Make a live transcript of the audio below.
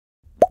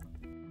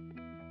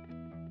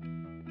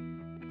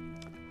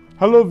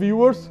Hello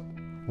viewers,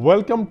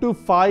 welcome to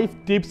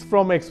 5 tips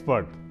from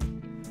expert.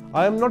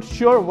 I am not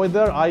sure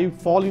whether I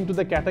fall into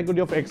the category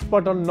of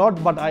expert or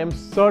not, but I am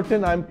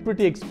certain I am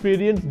pretty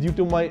experienced due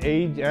to my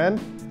age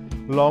and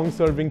long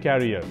serving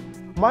career.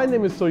 My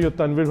name is Syed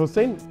Tanvir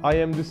Husain. I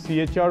am the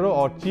CHRO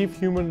or Chief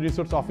Human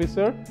Resource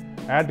Officer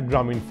at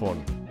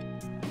Grameenphone.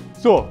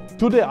 So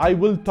today I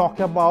will talk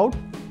about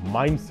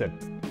mindset.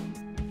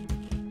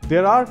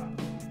 There are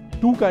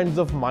two kinds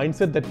of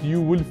mindset that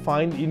you will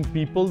find in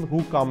people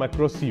who come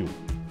across you.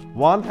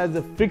 One has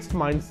a fixed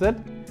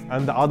mindset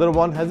and the other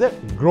one has a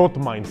growth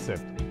mindset.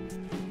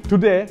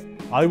 Today,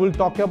 I will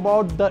talk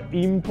about the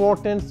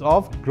importance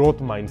of growth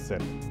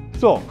mindset.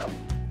 So,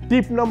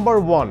 tip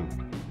number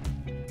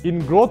 1.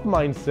 In growth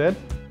mindset,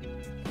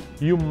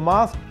 you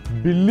must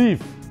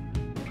believe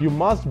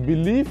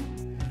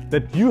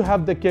that you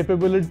have the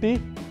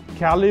capability,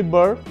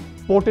 caliber,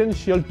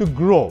 potential to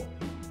grow.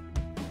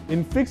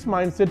 In fixed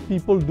mindset,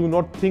 people do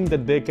not think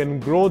that they can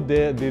grow,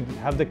 they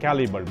have the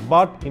caliber.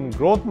 But in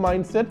growth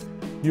mindset,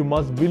 you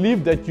must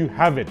believe that you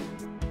have it.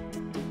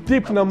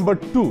 Tip number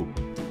 2,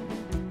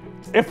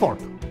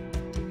 effort.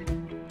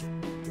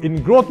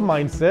 In growth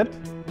mindset,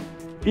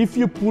 if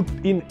you put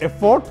in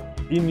effort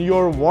in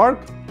your work,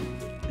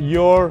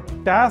 your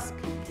task,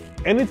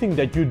 anything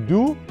that you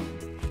do,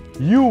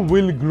 you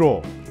will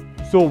grow.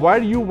 So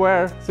where you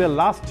were, say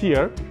last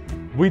year,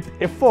 with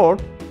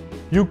effort,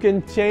 you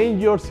can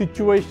change your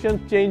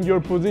situation, change your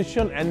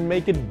position and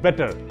make it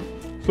better.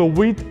 So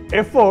with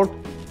effort,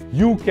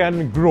 you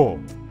can grow.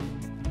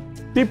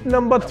 Tip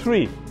number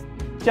 3,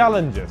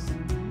 challenges.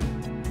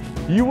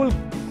 You will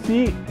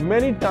see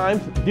many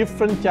times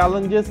different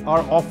challenges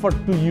are offered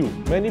to you.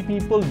 Many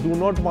people do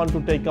not want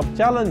to take up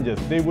challenges.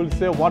 They will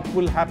say, what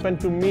will happen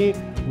to me?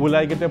 Will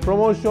I get a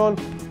promotion?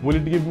 Will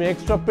it give me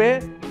extra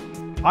pay?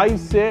 I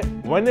say,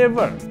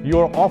 whenever you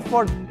are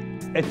offered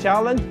a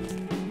challenge,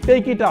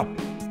 take it up.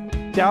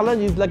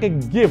 Challenge is like a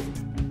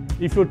gift.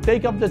 If you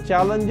take up the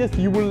challenges,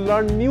 you will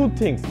learn new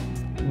things.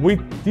 With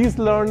these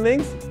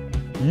learnings,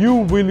 you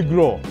will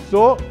grow.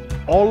 So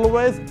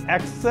always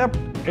accept,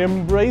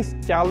 embrace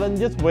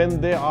challenges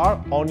when they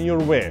are on your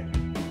way.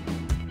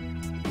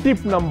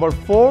 Tip number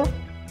 4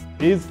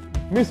 is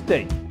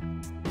mistake.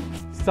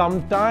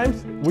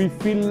 Sometimes we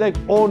feel like,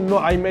 oh no,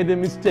 I made a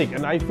mistake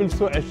and I feel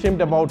so ashamed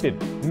about it.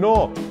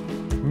 No,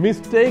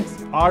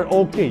 mistakes are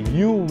okay.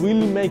 You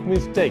will make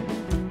mistakes.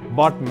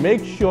 But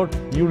make sure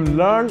you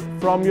learn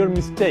from your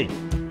mistake.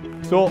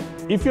 So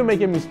if you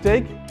make a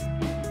mistake,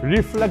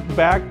 reflect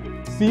back,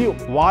 see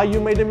why you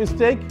made a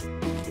mistake,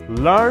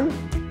 learn,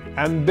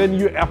 and then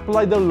you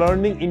apply the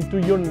learning into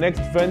your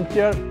next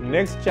venture,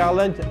 next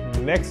challenge,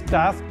 next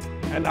task,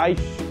 and I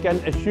can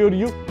assure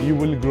you, you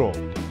will grow.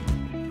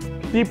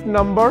 Tip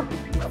number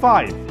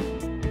 5,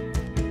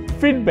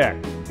 feedback.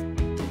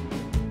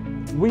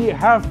 We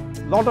have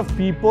a lot of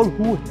people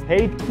who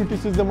hate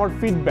criticism or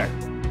feedback.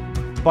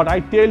 But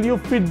I tell you,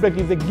 feedback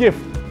is a gift.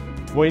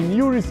 When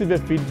you receive a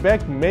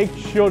feedback, make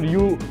sure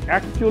you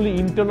actually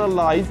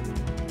internalize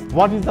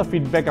what is the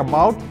feedback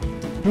about.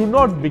 Do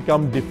not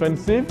become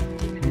defensive.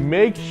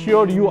 Make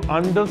sure you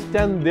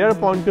understand their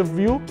point of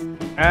view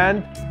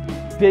and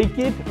take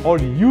it or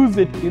use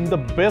it in the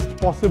best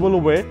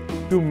possible way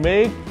to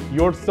make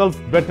yourself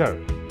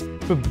better.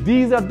 So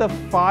these are the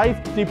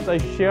 5 tips I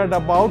shared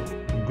about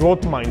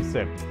growth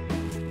mindset.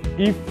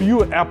 If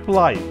you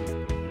apply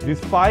these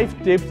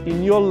 5 tips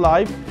in your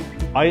life,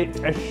 I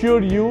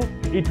assure you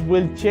it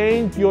will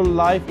change your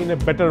life in a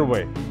better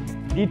way.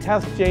 It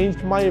has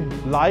changed my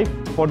life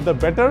for the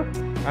better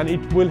and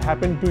it will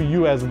happen to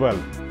you as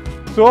well.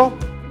 So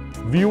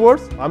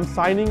viewers, I'm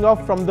signing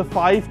off from the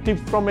 5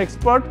 tips from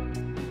expert.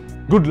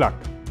 Good luck.